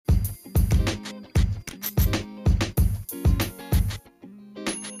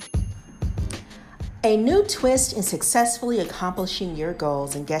A new twist in successfully accomplishing your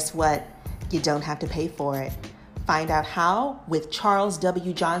goals, and guess what? You don't have to pay for it. Find out how with Charles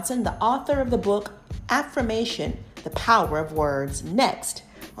W. Johnson, the author of the book Affirmation: The Power of Words, next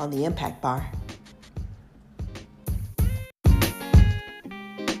on the Impact Bar.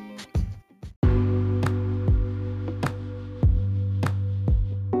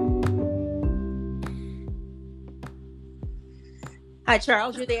 Hi,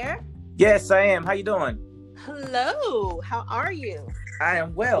 Charles, you there? Yes, I am. How you doing? Hello, how are you? I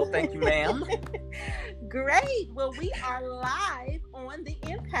am well, thank you, ma'am. Great. Well, we are live on the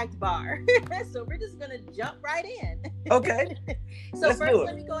Impact Bar. So we're just going to jump right in. Okay. So Let's first, do it.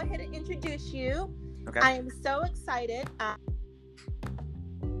 let me go ahead and introduce you. Okay. I am so excited to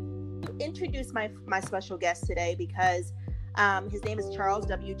introduce my special guest today because his name is Charles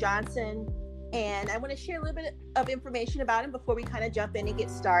W. Johnson. And I want to share a little bit of information about him before we kind of jump in and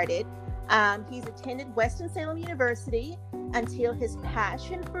get started. He's attended Winston-Salem University until his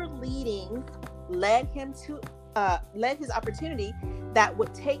passion for leading led his opportunity that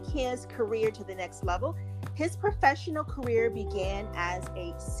would take his career to the next level. His professional career began as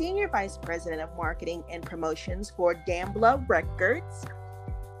a senior vice president of marketing and promotions for Dambla Records.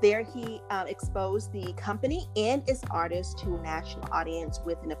 There he exposed the company and its artists to a national audience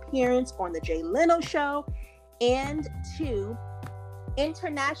with an appearance on the Jay Leno Show and to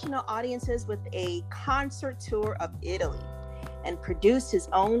international audiences with a concert tour of Italy, and produced his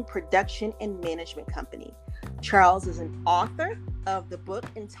own production and management company. Charles is an author of the book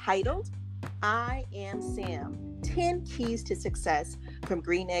entitled I Am Sam: 10 Keys to Success from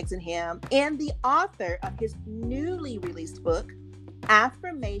Green Eggs and Ham, and the author of his newly released book,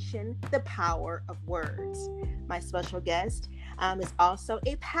 Affirmation: The Power of Words. My special guest is also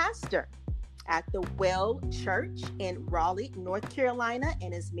a pastor at the Well Church in Raleigh, North Carolina,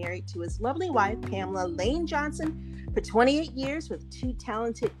 and is married to his lovely wife, Pamela Lane Johnson, for 28 years with 2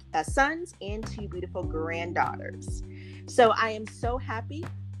 talented sons and 2 beautiful granddaughters. So I am so happy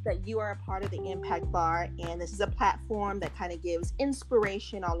that you are a part of the Impact Bar, and this is a platform that kind of gives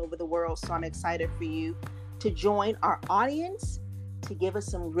inspiration all over the world. So I'm excited for you to join our audience, to give us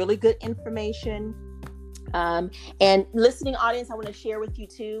some really good information. And listening audience, I want to share with you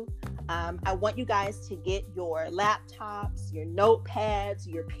too. I want you guys to get your laptops, your notepads,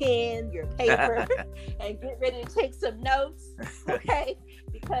 your pen, your paper, and get ready to take some notes, okay?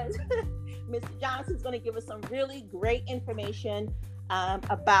 Because Mr. Johnson is going to give us some really great information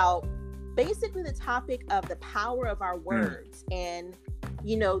about basically the topic of the power of our words and,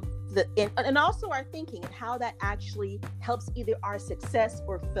 you know, and also our thinking and how that actually helps either our success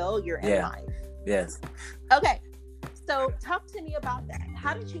or failure in life. Yes. Okay. So talk to me about that.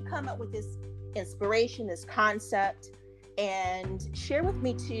 How did you come up with this inspiration, this concept, and share with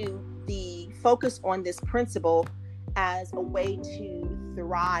me too the focus on this principle as a way to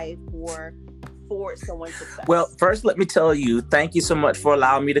thrive or for someone's success? Well, first, let me tell you, thank you so much for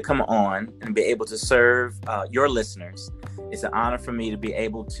allowing me to come on and be able to serve your listeners. It's an honor for me to be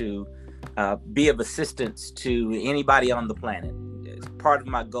able to be of assistance to anybody on the planet. Part of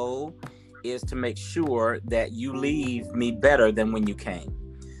my goal is to make sure that you leave me better than when you came.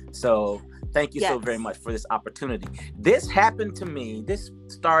 So thank you so very much for this opportunity. This happened to me. This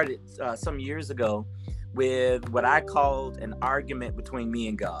started some years ago with what I called an argument between me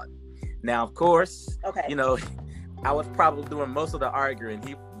and God. Now, of course, you know, I was probably doing most of the arguing.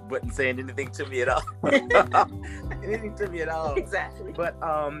 He wasn't saying anything to me at all. Exactly. But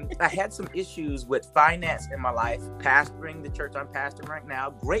I had some issues with finance in my life, pastoring the church I'm pastoring right now.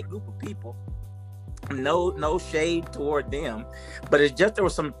 Great group of people. No shade toward them, but it's just there were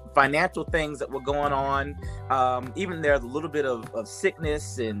some financial things that were going on. Even there's a little bit of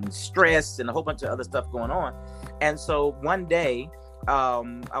sickness and stress and a whole bunch of other stuff going on. And so one day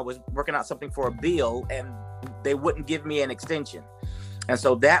I was working out something for a bill and they wouldn't give me an extension. And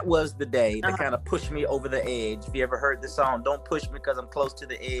so that was the day that kind of pushed me over the edge. If you ever heard the song, "Don't Push Me Because I'm Close to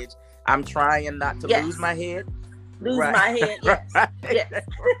the Edge," I'm trying not to lose my head. My head, yes. Yes.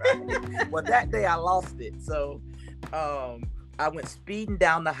 Well, that day I lost it. So I went speeding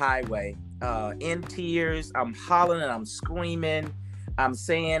down the highway in tears. I'm hollering and I'm screaming. I'm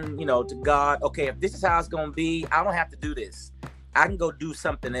saying, you know, to God, okay, if this is how it's going to be, I don't have to do this. I can go do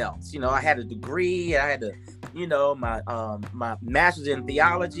something else. You know, I had a degree. I had my master's in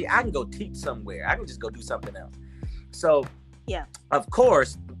theology. I can go teach somewhere. I can just go do something else. So, of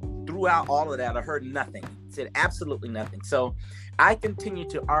course, throughout all of that, I heard nothing. Said absolutely nothing. So I continued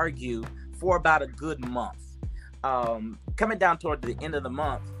to argue for about a good month. Coming down toward the end of the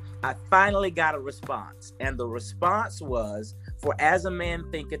month, I finally got a response. And the response was, for as a man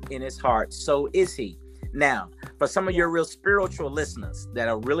thinketh in his heart, so is he. Now, for some of your real spiritual listeners that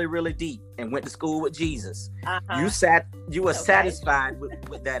are really, really deep and went to school with Jesus, you were satisfied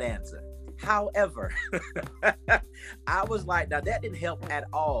with that answer. However, I was like, now that didn't help at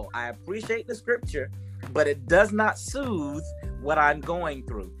all. I appreciate the scripture, but it does not soothe what I'm going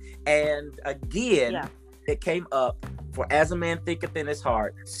through. And again, it came up, for as a man thinketh in his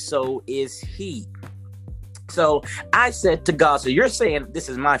heart, so is he. So I said to God, so you're saying this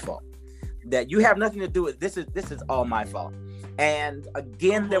is my fault, that you have nothing to do with this is all my fault. And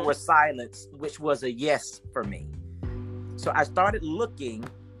again, there was silence, which was a yes for me. So I started looking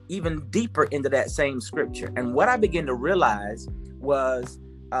even deeper into that same scripture. And what I began to realize was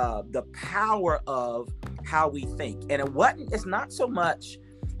the power of how we think. And it's not so much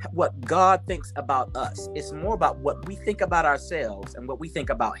what God thinks about us. It's more about what we think about ourselves and what we think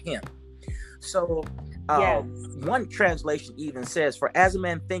about him. So one translation even says, for as a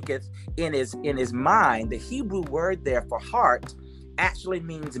man thinketh in his mind, the Hebrew word there for heart actually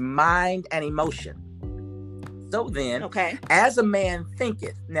means mind and emotion. So then, as a man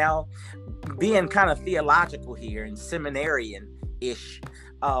thinketh, now being kind of theological here and seminarian-ish,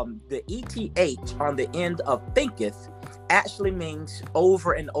 the ETH on the end of thinketh actually means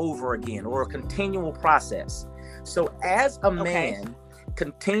over and over again, or a continual process. So as a man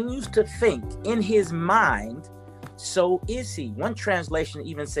continues to think in his mind, so is he. One translation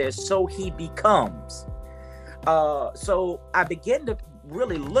even says, so he becomes. So I begin to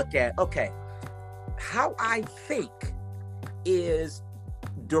really look at, how I think is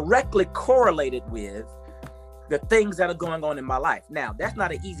directly correlated with the things that are going on in my life. Now, that's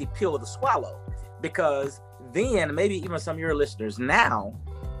not an easy pill to swallow, because then maybe even some of your listeners now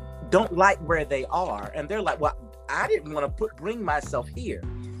don't like where they are, and they're like, well, I didn't want to bring myself here.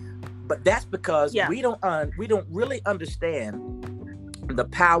 But that's because we don't really understand the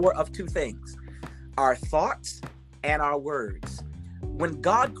power of two things: our thoughts and our words. When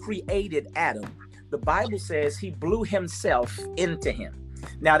God created Adam, the Bible says he blew himself into him.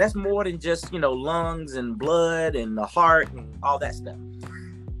 Now that's more than just, lungs and blood and the heart and all that stuff.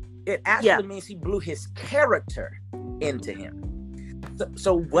 It actually means he blew his character into him.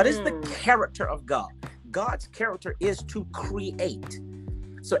 So what is the character of God? God's character is to create.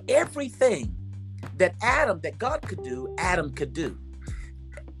 So everything that God could do, Adam could do.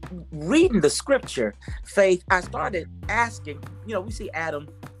 Reading the scripture, Faith, I started asking, we see Adam,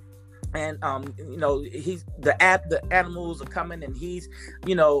 and he's the animals are coming, and he's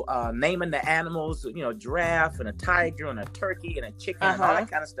naming the animals, giraffe and a tiger and a turkey and a chicken and all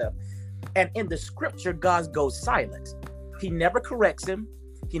that kind of stuff. And in the scripture, God goes silent. He never corrects him.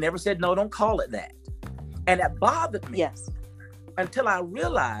 He never said, no, don't call it that. And that bothered me. Yes. Until I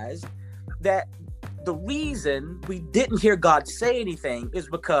realized that the reason we didn't hear God say anything is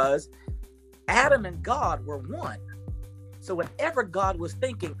because Adam and God were one. So whatever God was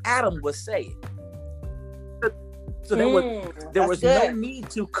thinking, Adam was saying. So there was no need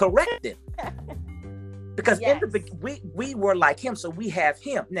to correct it. Because we were like him, so we have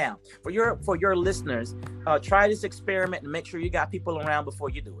him. Now, for your listeners, try this experiment and make sure you got people around before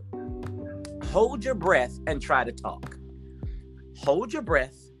you do it. Hold your breath and try to talk. Hold your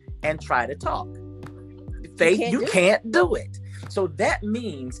breath and try to talk. Faith, you can't do it. So that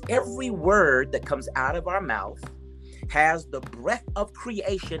means every word that comes out of our mouth has the breath of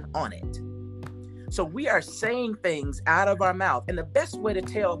creation on it. So we are saying things out of our mouth. And the best way to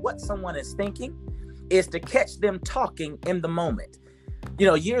tell what someone is thinking is to catch them talking in the moment.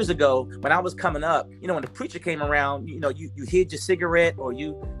 Years ago when I was coming up, when the preacher came around, you hid your cigarette or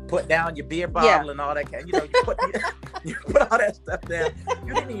you put down your beer bottle and all that kind. You put all that stuff down.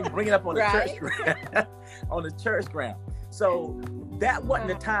 You didn't even bring it up on the church ground, on the church ground. So that wasn't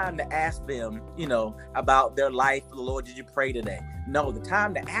the time to ask them, about their life. Lord, did you pray today? No, the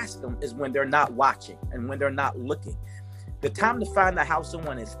time to ask them is when they're not watching and when they're not looking. The time to find out how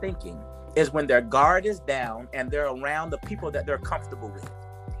someone is thinking is when their guard is down and they're around the people that they're comfortable with.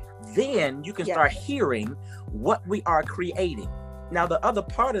 Then you can start hearing what we are creating. Now, the other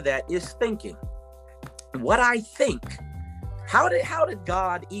part of that is thinking. What I think, how did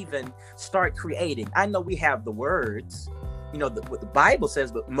God even start creating? I know we have the words, what the Bible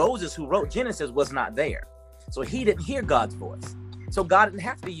says, but Moses, who wrote Genesis, was not there. So he didn't hear God's voice. So God didn't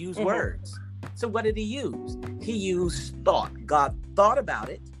have to use words. So what did he use? He used thought. God thought about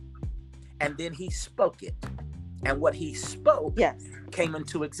it, and then he spoke it. And what he spoke came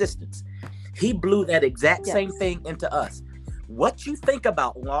into existence. He blew that exact same thing into us. What you think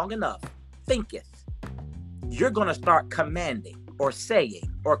about long enough, thinketh, you're going to start commanding, or saying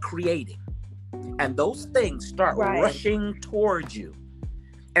or creating. And those things start rushing towards you.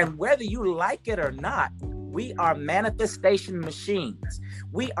 And whether you like it or not, we are manifestation machines.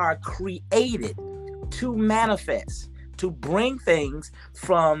 We are created to manifest, to bring things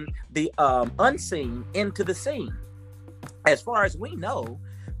from the unseen into the seen. As far as we know,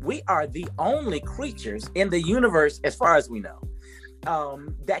 we are the only creatures in the universe, as far as we know,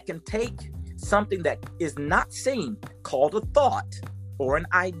 that can take something that is not seen, called a thought or an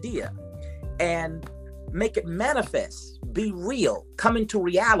idea, and make it manifest, be real, come into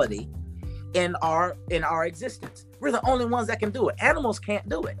reality in our existence. We're the only ones that can do it. Animals can't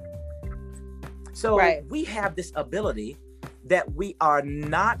do it. So we have this ability that we are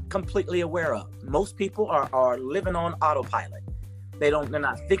not completely aware of. Most people are living on autopilot. They're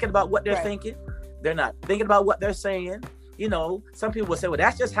not thinking about what they're thinking. They're not thinking about what they're saying. You know, some people will say, well,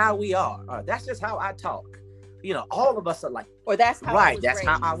 that's just how we are. Or that's just how I talk. You know, all of us are like, or that's how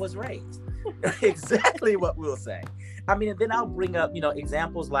how I was raised. Exactly what we'll say. I mean, and then I'll bring up, you know,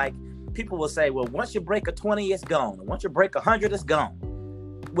 examples like people will say, well, once you break a 20, it's gone. Once you break 100, it's gone.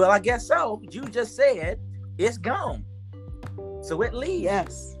 Well, I guess so. You just said it's gone. So it leaves.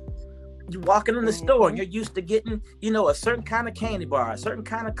 Yes. You're walking in the store and you're used to getting, you know, a certain kind of candy bar, a certain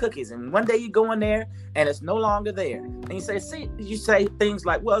kind of cookies. And one day you go in there and it's no longer there. And you say things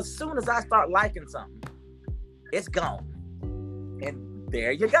like, well, as soon as I start liking something, it's gone. And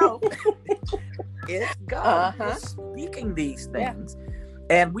there you go. It's gone. You're speaking these things.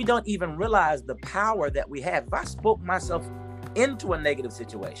 And we don't even realize the power that we have. If I spoke myself into a negative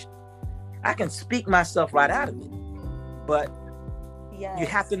situation, I can speak myself right out of it. But you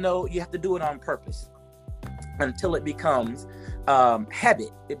have to know, you have to do it on purpose until it becomes habit.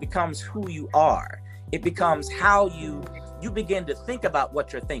 It becomes who you are. It becomes how you begin to think about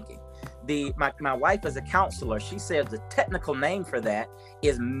what you're thinking. My wife is a counselor. She says the technical name for that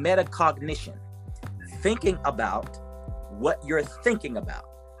is metacognition. Thinking about what you're thinking about.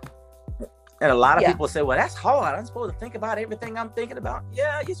 And a lot of people say, well, that's hard. I'm supposed to think about everything I'm thinking about.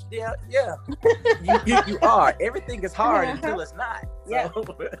 Yeah. You are. Everything is hard until it's not. So.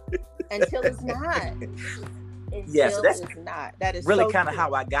 Until it's not. That's not. That is really so kind of true.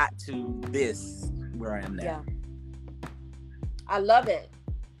 how I got to this, where I am now. Yeah. I love it.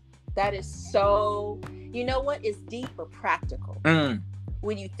 That is so, you know what? It's deep but practical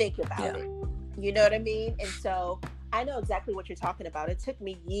when you think about it. You know what I mean? And so I know exactly what you're talking about. It took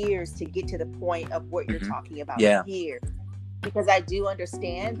me years to get to the point of what you're talking about. Years. Because I do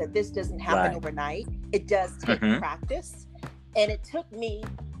understand that this doesn't happen overnight. It does take practice. And it took me,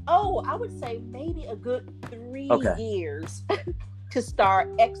 I would say maybe a good 3 years to start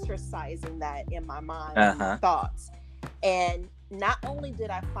exercising that in my mind and thoughts. And not only did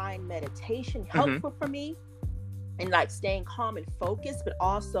I find meditation helpful for me and like staying calm and focused, but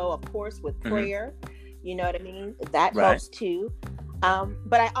also, of course, with prayer, you know what I mean? That helps too.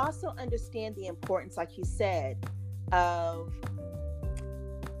 But I also understand the importance, like you said, of,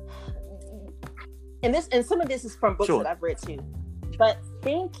 and some of this is from books that I've read too, but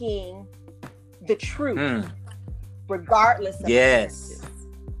thinking the truth, regardless of appearances,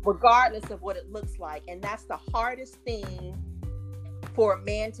 regardless of what it looks like. And that's the hardest thing for a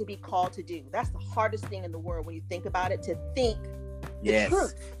man to be called to do. That's the hardest thing in the world when you think about it, to think the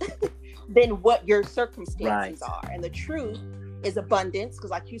truth than what your circumstances are. And the truth is abundance,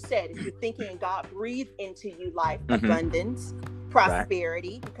 because like you said, if you're thinking and God breathed into you life, abundance,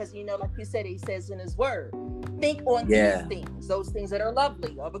 prosperity, because you know, like you said, he says in his word, think on these things, those things that are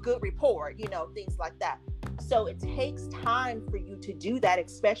lovely, of a good report, you know, things like that. So it takes time for you to do that,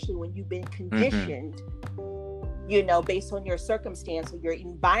 especially when you've been conditioned, you know, based on your circumstance or your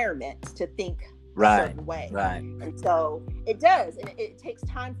environment to think a certain way. And so it does, and it takes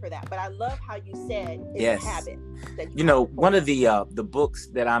time for that. But I love how you said it's a habit. That you know, one of the books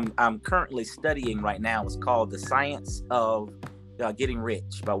that I'm currently studying right now is called The Science of Getting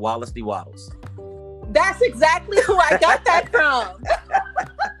Rich by Wallace D. Wattles. That's exactly who I got that from.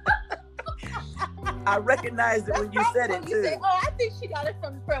 I recognized it when you said it too. I think she got it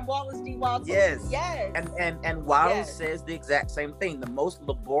from Wallace D. Wattles. Yes. And Wattles says the exact same thing. The most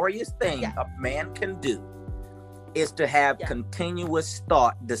laborious thing a man can do is to have continuous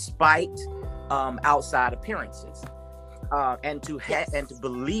thought despite outside appearances, and to and to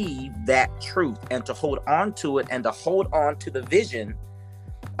believe that truth and to hold on to it and to hold on to the vision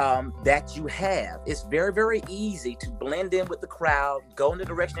that you have. It's very, very easy to blend in with the crowd, go in the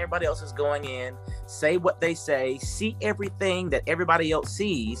direction everybody else is going in, say what they say, see everything that everybody else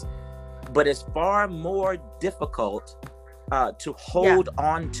sees, but it's far more difficult to hold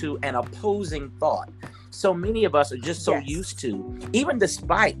on to an opposing thought. So many of us are just so Yes. used to, even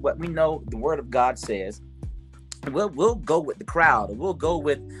despite what we know the Word of God says, we'll go with the crowd, or we'll go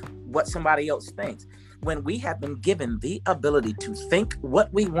with what somebody else thinks, when we have been given the ability to think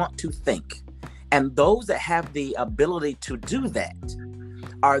what we want to think. And those that have the ability to do that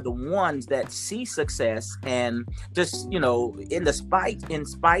are the ones that see success, and just, in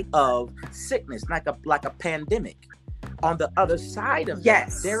spite of sickness, like a pandemic. On the other side of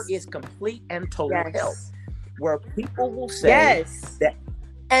Yes. that, there is complete and total Yes. health, where people will say Yes. that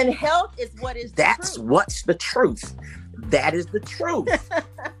And health is what is the that's truth. what's the truth. That is the truth.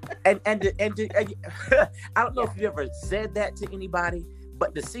 and I don't know if you ever said that to anybody,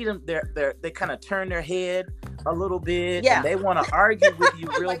 but to see them, they kind of turn their head a little bit, Yeah. and they want to argue with you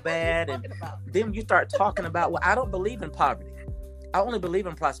real Like, what are you bad, and talking about? then you start talking about, well, I don't believe in poverty. I only believe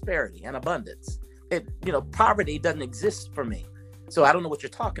in prosperity and abundance. Poverty doesn't exist for me, so I don't know what you're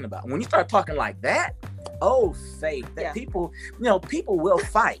talking about. When you start talking like that, oh, faith, that Yeah. people will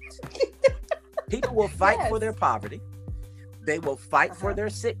fight. People will fight Yes. for their poverty. They will fight for Uh-huh. their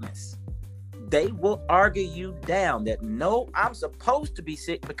sickness. They will argue you down that, no, I'm supposed to be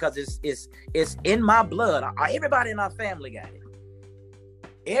sick because it's in my blood. Everybody in our family got it.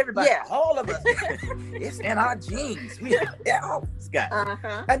 Everybody, Yeah. all of us, it's in our genes. All of us got it.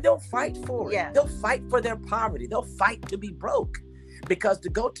 Uh-huh. And they'll fight for it. Yeah. They'll fight for their poverty. They'll fight to be broke, because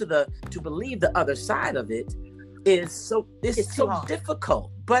to believe the other side of it is so hard.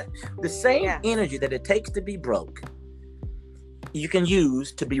 difficult. But the same Yeah. energy that it takes to be broke, you can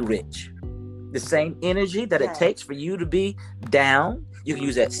use to be rich. The same energy that Yeah. it takes for you to be down, you can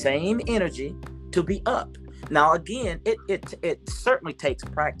use that same energy to be up. Now, again, it certainly takes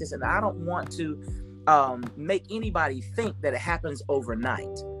practice, and I don't want to make anybody think that it happens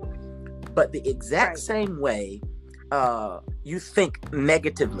overnight. But the exact Right. same way you think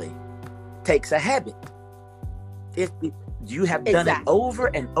negatively takes a habit. You have done it Exactly. over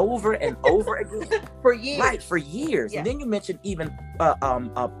and over and over again. For years. Right, for years. Yeah. And then you mentioned even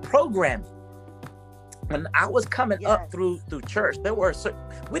programming. When I was coming up Yes. through church,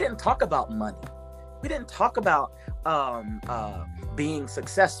 we didn't talk about money. We didn't talk about being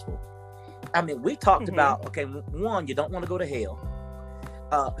successful. I mean, we talked Mhm. about, okay, one, you don't want to go to hell.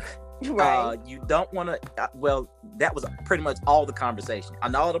 Right. You don't want to. Well, that was pretty much all the conversation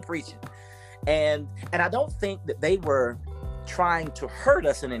and all the preaching, and I don't think that they were trying to hurt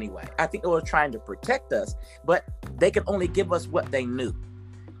us in any way. I think they were trying to protect us, but they could only give us what they knew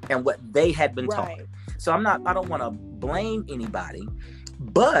and what they had been taught. Right. So I don't want to blame anybody,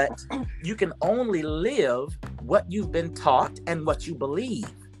 but you can only live what you've been taught and what you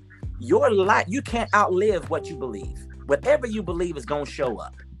believe. Your life, you can't outlive what you believe. Whatever you believe is going to show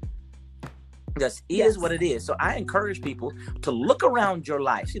up. Just is Yes. what it is. So I encourage people to look around your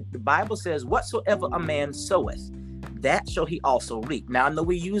life. See, the Bible says, whatsoever a man soweth, that shall he also reap. Now, I know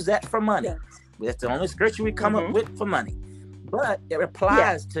we use that for money. Yes. That's the only scripture we come up Mhm. with for money. But it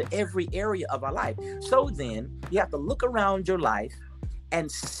applies to every area of our life. So then you have to look around your life and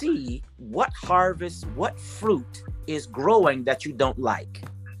see what harvest, what fruit is growing that you don't like.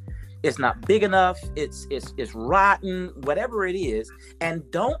 It's not big enough, it's rotten, whatever it is. And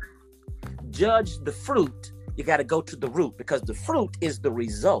don't judge the fruit. You got to go to the root, because the fruit is the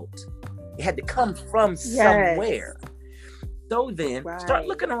result. It had to come from somewhere. So then, start Right.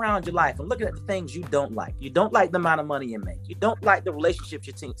 looking around your life and looking at the things you don't like. You don't like the amount of money you make. You don't like the relationships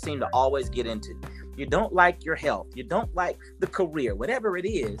you seem to always get into. You don't like your health. You don't like the career, whatever it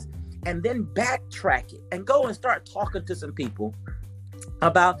is. And then backtrack it and go and start talking to some people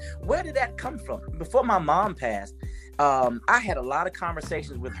about, where did that come from? Before my mom passed, I had a lot of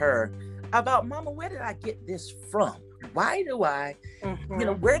conversations with her about, Mama, where did I get this from? Why do I,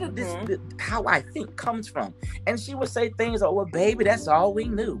 where did this, how I think comes from? And she would say things like, well, baby, that's all we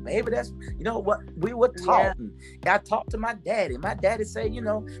knew. Baby, that's, what we were taught. Yeah. And I talked to my daddy. My daddy said,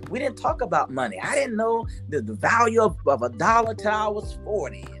 we didn't talk about money. I didn't know the value of $1 till I was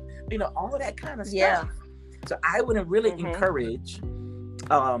 40. All that kind of stuff. Yeah. So I would really encourage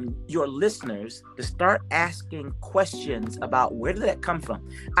your listeners to start asking questions about, where did that come from?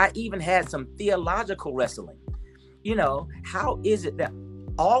 I even had some theological wrestling. How is it that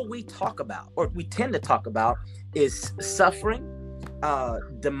all we talk about, or we tend to talk about, is suffering,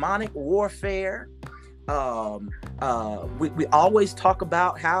 demonic warfare? We always talk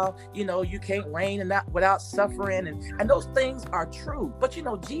about how, you can't reign without suffering, and those things are true. But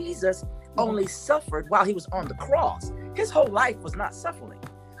Jesus only suffered while he was on the cross. His whole life was not suffering.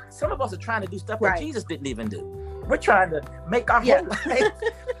 Some of us are trying to do stuff that Jesus didn't even do. We're trying to make our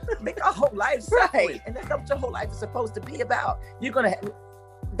whole life suffering, and that's not what your whole life is supposed to be about. You're gonna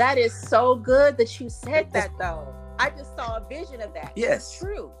That is so good that you said that, though. I just saw a vision of that. Yes. It's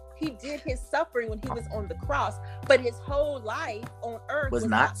true. He did his suffering when he was on the cross, but his whole life on earth was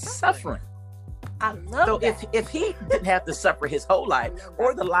not suffering. I love that. So if he didn't have to suffer his whole life,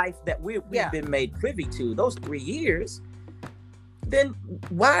 or the life that we've been made privy to, those 3 years, then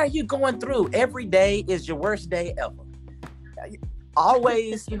why are you going through? Every day is your worst day ever.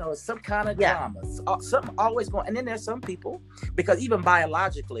 Always, some kind of drama. Something always going. And then there's some people, because even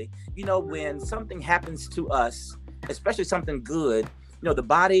biologically, when something happens to us, especially something good, the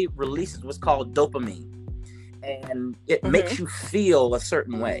body releases what's called dopamine, and it makes you feel a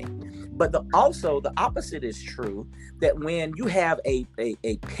certain way. But also the opposite is true, that when you have a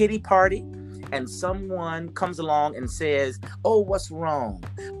pity party and someone comes along and says, "Oh, what's wrong?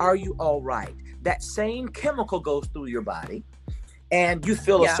 Are you all right?" That same chemical goes through your body and you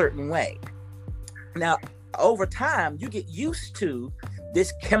feel a certain way. Now, over time, you get used to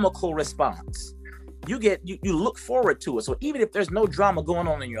this chemical response. You look forward to it. So even if there's no drama going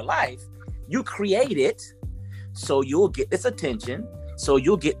on in your life, you create it so you'll get this attention, so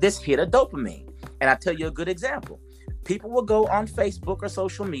you'll get this hit of dopamine. And I'll tell you a good example. People will go on Facebook or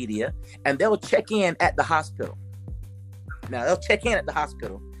social media and they'll check in at the hospital. Now, they'll check in at the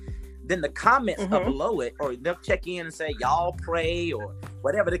hospital. Then the comments are below it, or they'll check in and say, "Y'all pray," or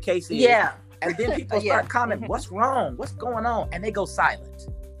whatever the case is. Yeah. And then people start commenting, "What's wrong? What's going on?" And they go silent.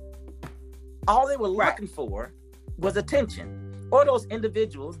 All they were looking for was attention. Or those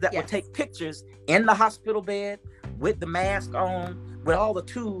individuals that would take pictures in the hospital bed with the mask on, with all the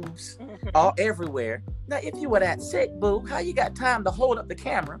tubes all everywhere. Now, if you were that sick, boo, how you got time to hold up the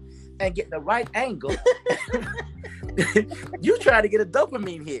camera and get the right angle? You try to get a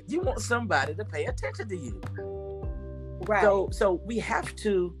dopamine hit. You want somebody to pay attention to you. Right. So we have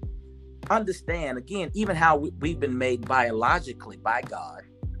to understand, again, even how we've been made biologically by God,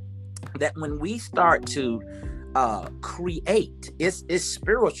 that when we start to create, it's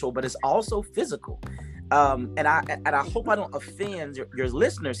spiritual, but it's also physical. And I hope I don't offend your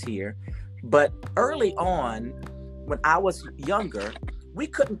listeners here, but early on, when I was younger, we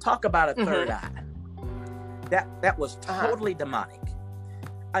couldn't talk about a third eye. That was totally demonic,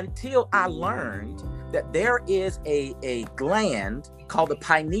 until I learned that there is a gland called the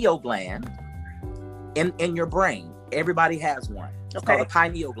pineal gland in your brain. Everybody has one. It's called the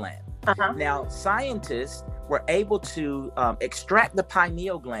pineal gland. Now, scientists were able to extract the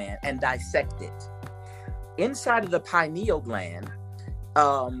pineal gland and dissect it. Inside of the pineal gland,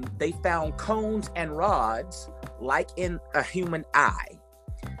 they found cones and rods like in a human eye.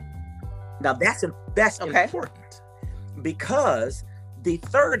 Now that's important, because the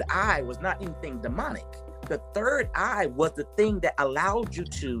third eye was not anything demonic. The third eye was the thing that allowed you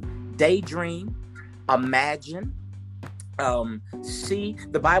to daydream, imagine, see.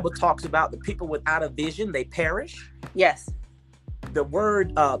 The Bible talks about the people without a vision, they perish. Yes. The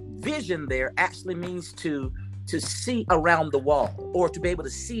word vision there actually means to see around the wall, or to be able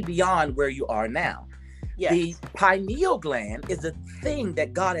to see beyond where you are now. Yes. The pineal gland is a thing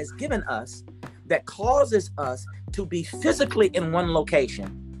that God has given us that causes us to be physically in one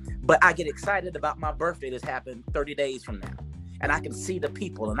location. But I get excited about my birthday that's happened 30 days from now. And I can see the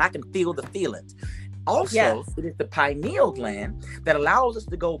people and I can feel the feelings. Also, it is the pineal gland that allows us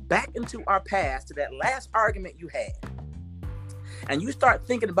to go back into our past, to that last argument you had. And you start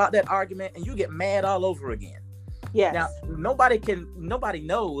thinking about that argument and you get mad all over again. Yes. Now, nobody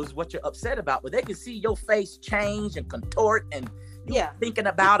knows what you're upset about, but they can see your face change and contort, and you're thinking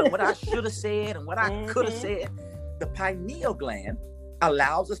about it, what I should have said and what I could have said. The pineal gland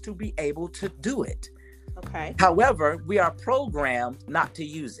allows us to be able to do it. Okay. However, we are programmed not to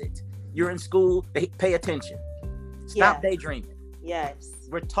use it. You're in school, pay attention. Stop daydreaming. Yes.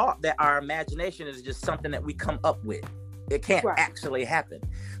 We're taught that our imagination is just something that we come up with. It can't actually happen.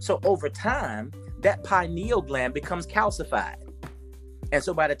 So over time, that pineal gland becomes calcified. And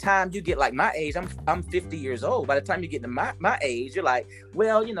so by the time you get like my age, I'm 50 years old. By the time you get to my age, you're like,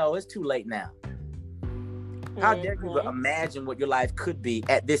 well, it's too late now. How dare you imagine what your life could be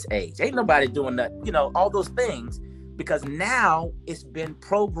at this age? Ain't nobody doing that, all those things, because now it's been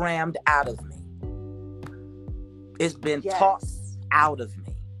programmed out of me. It's been taught out of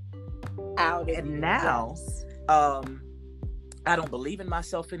me. And now, I don't believe in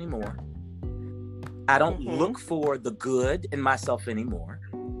myself anymore. I don't look for the good in myself anymore.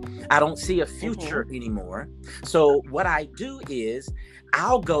 I don't see a future anymore. So what I do is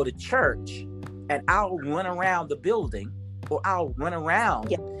I'll go to church and I'll run around the building, or I'll run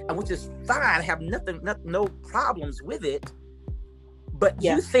around, and which is fine. I have no problems with it. But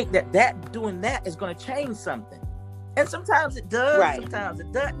you think that doing that is going to change something. And sometimes it does, Right. sometimes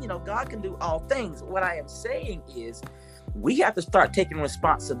it doesn't. God can do all things. What I am saying is we have to start taking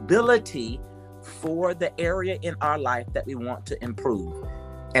responsibility for the area in our life that we want to improve.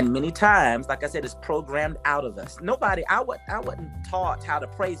 And many times, like I said, it's programmed out of us. I wasn't taught how to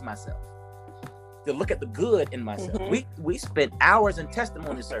praise myself, to look at the good in myself. Mm-hmm. We spent hours in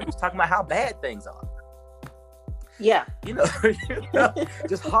testimony service talking about how bad things are. Yeah.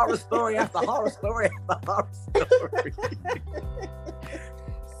 Just horror story after horror story after horror story.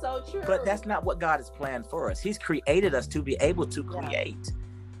 So true. But that's not what God has planned for us. He's created us to be able to create.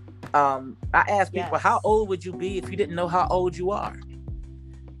 I ask people, how old would you be if you didn't know how old you are?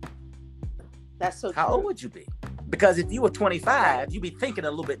 That's so true. How old would you be? Because if you were 25, you'd be thinking a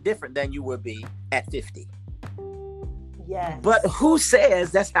little bit different than you would be at 50. Yes. But who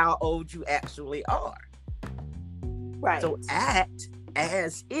says that's how old you actually are? Right. So act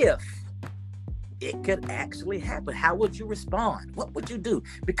as if it could actually happen. How would you respond? What would you do?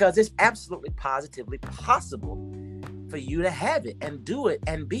 Because it's absolutely positively possible for you to have it and do it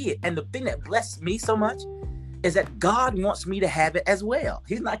and be it. And the thing that blessed me so much is that God wants me to have it as well.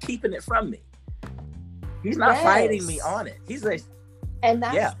 He's not keeping it from me. He's not fighting me on it. He's like, and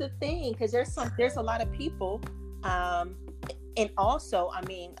that's the thing, because there's a lot of people, and also, I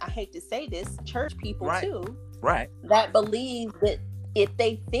mean, I hate to say this, church people too, that believe that if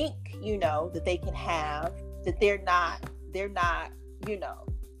they think, that they can have, that they're not, they're not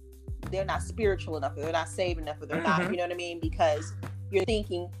spiritual enough, or they're not saved enough, or they're not, you know what I mean? Because you're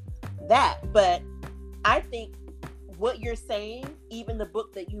thinking that. But I think what you're saying, even the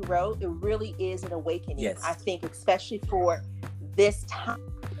book that you wrote, it really is an awakening. Yes. I think, especially for this time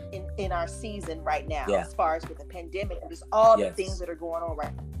in our season right now, as far as with the pandemic and just all the things that are going on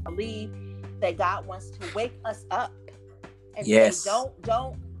right now. I believe that God wants to wake us up and say,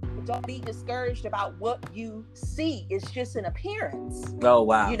 don't be discouraged about what you see. It's just an appearance. Oh,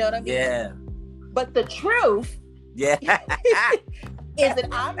 wow. You know what I mean? Yeah. But the truth is that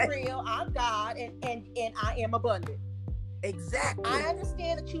I'm real, I'm God, and I am abundant. Exactly. I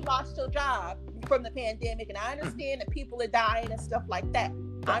understand that you lost your job from the pandemic, and I understand that people are dying and stuff like that.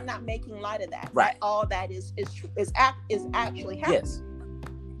 I'm not making light of that. Right. All that is actually happening. Yes.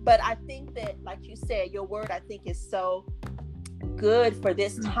 But I think that, like you said, your word, I think, is so good for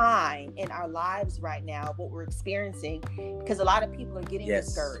this time in our lives right now, what we're experiencing, because a lot of people are getting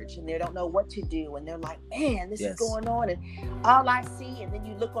discouraged and they don't know what to do, and they're like, man, this is going on, and all I see, and then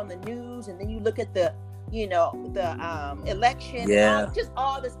you look on the news, and then you look at the election, and just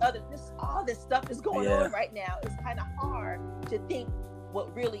all this stuff is going on right now. It's kind of hard to think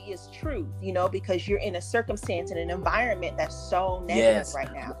what really is truth, because you're in a circumstance and an environment that's so negative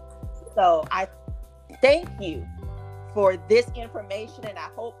right now. So I thank you for this information, and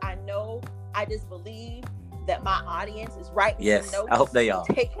I just believe that my audience is writing some notes. I hope they are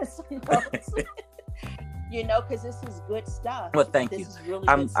taking some notes. Because this is good stuff. Well, thank you. This is really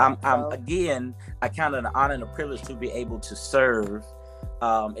good stuff. Again, I count it an honor and a privilege to be able to serve,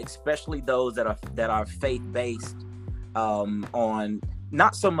 especially those that are faith-based, on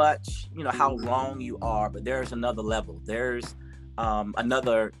not so much, how wrong you are, but there's another level. There's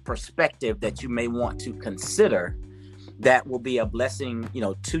another perspective that you may want to consider that will be a blessing,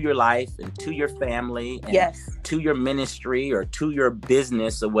 to your life and to your family and to your ministry or to your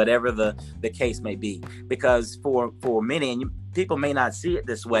business or whatever the case may be. Because for many, and people may not see it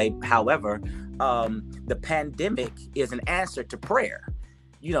this way, however, the pandemic is an answer to prayer.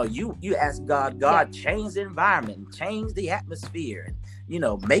 You ask God, change the environment, change the atmosphere,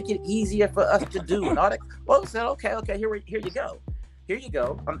 and, make it easier for us to do and all that. Well, said, okay, here you go. Here you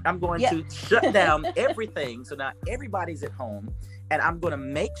go. I'm going to shut down everything. So now everybody's at home, and I'm going to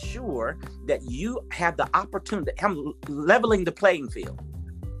make sure that you have the opportunity. I'm leveling the playing field.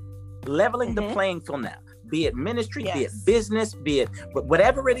 Leveling the playing field now. Be it ministry, be it business, be it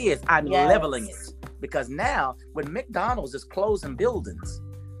whatever it is, I'm leveling it. Because now when McDonald's is closing buildings,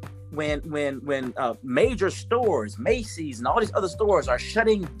 when major stores, Macy's and all these other stores are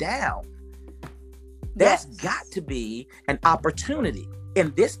shutting down, that's got to be an opportunity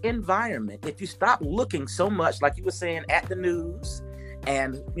in this environment. If you stop looking so much, like you were saying, at the news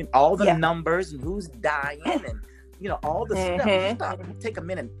and all the numbers and who's dying and all the stuff, you stop and take a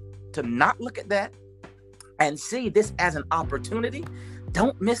minute to not look at that and see this as an opportunity.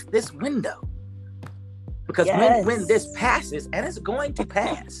 Don't miss this window, because when this passes, and it's going to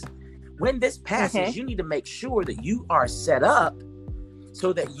pass, when this passes, you need to make sure that you are set up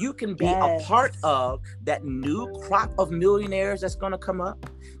so that you can be a Yes. part of that new crop of millionaires that's going to come up,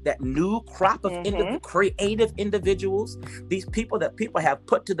 that new crop of creative individuals, these people that people have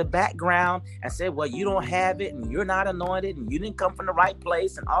put to the background and said, well, you don't have it and you're not anointed and you didn't come from the right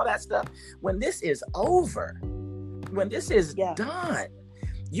place and all that stuff. When this is over, when this is done,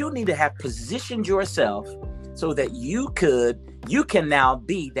 you need to have positioned yourself so that you can now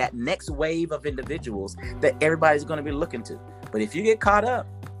be that next wave of individuals that everybody's going to be looking to. But if you get caught up,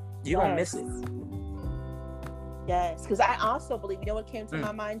 you're going to miss it. Yes, because I also believe, you know what came to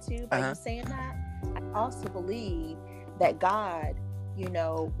my mind too by you saying that? I also believe that God, you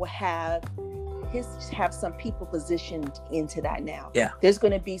know, will have some people positioned into that now. Yeah. There's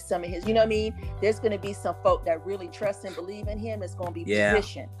going to be some of his, you know what I mean? There's going to be some folk that really trust and believe in him. It's going to be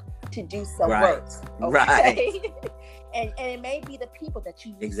positioned to do some work. Okay? Right. and it may be the people that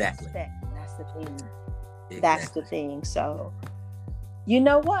you expect. That's the thing. Exactly. That's the thing. So, you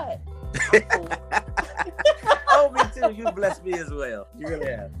know what? Oh, me too. You blessed me as well. You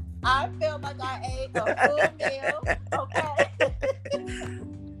really have. I feel like I ate a full meal. Okay.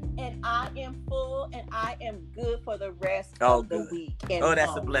 And I am full and I am good for the rest of the week.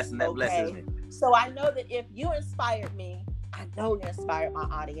 That's a blessing. That blesses me. So I know that if you inspired me, I know you inspired my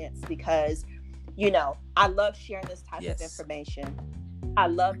audience, because, you know, I love sharing this type of information. I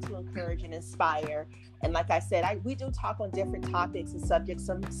love to encourage and inspire. And like I said, we do talk on different topics and subjects,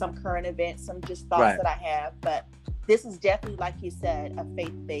 some current events, some just thoughts that I have. But this is definitely, like you said, a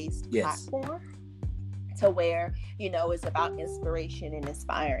faith-based platform, to where, you know, it's about inspiration and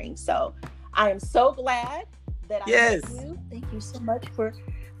inspiring. So I am so glad that I met you. Thank you so much for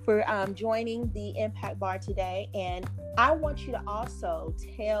joining the Impact Bar today. And I want you to also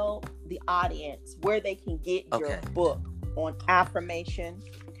tell the audience where they can get your book on affirmation.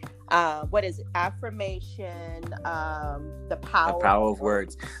 What is it? Affirmation, the power of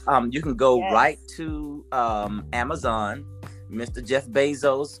words. You can go right to Amazon, Mr. Jeff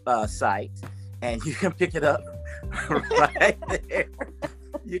Bezos' site, and you can pick it up right there.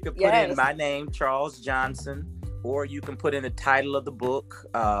 You can put in my name, Charles Johnson, or you can put in the title of the book,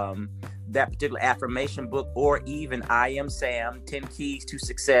 that particular affirmation book, or even I Am Sam, 10 Keys to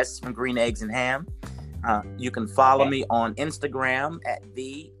Success from Green Eggs and Ham. You can follow me on Instagram at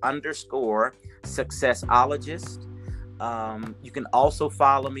 _successologist. You can also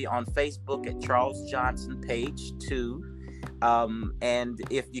follow me on Facebook at Charles Johnson Page 2. And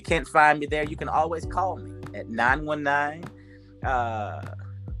if you can't find me there, you can always call me at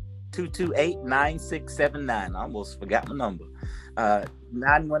 919-228-9679. I almost forgot my number.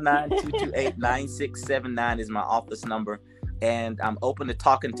 919-228-9679 is my office number. And I'm open to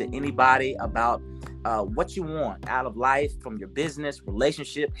talking to anybody about what you want out of life, from your business,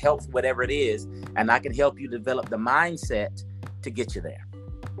 relationship, health, whatever it is. And I can help you develop the mindset to get you there.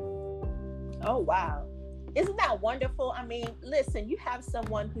 Oh, wow. Isn't that wonderful? I mean, listen, you have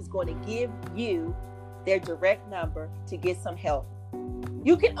someone who's going to give you their direct number to get some help.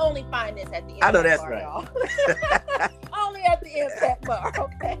 You can only find this at the Impact Bar. I know that's right. Y'all. Only at the Impact Bar,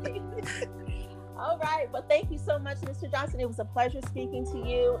 okay? All right. Well, thank you so much, Mr. Johnson. It was a pleasure speaking to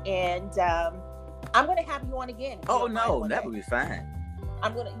you. And I'm going to have you on again. Oh, no, that would be fine.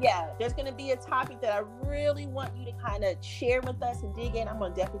 There's going to be a topic that I really want you to kind of share with us and dig in. I'm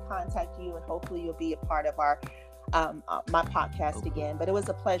going to definitely contact you, and hopefully you'll be a part of our my podcast again. But it was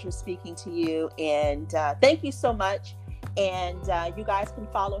a pleasure speaking to you, and thank you so much. And you guys can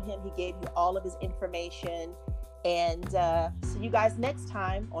follow him. He gave you all of his information. And see you guys next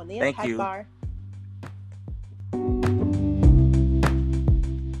time on the Impact Bar.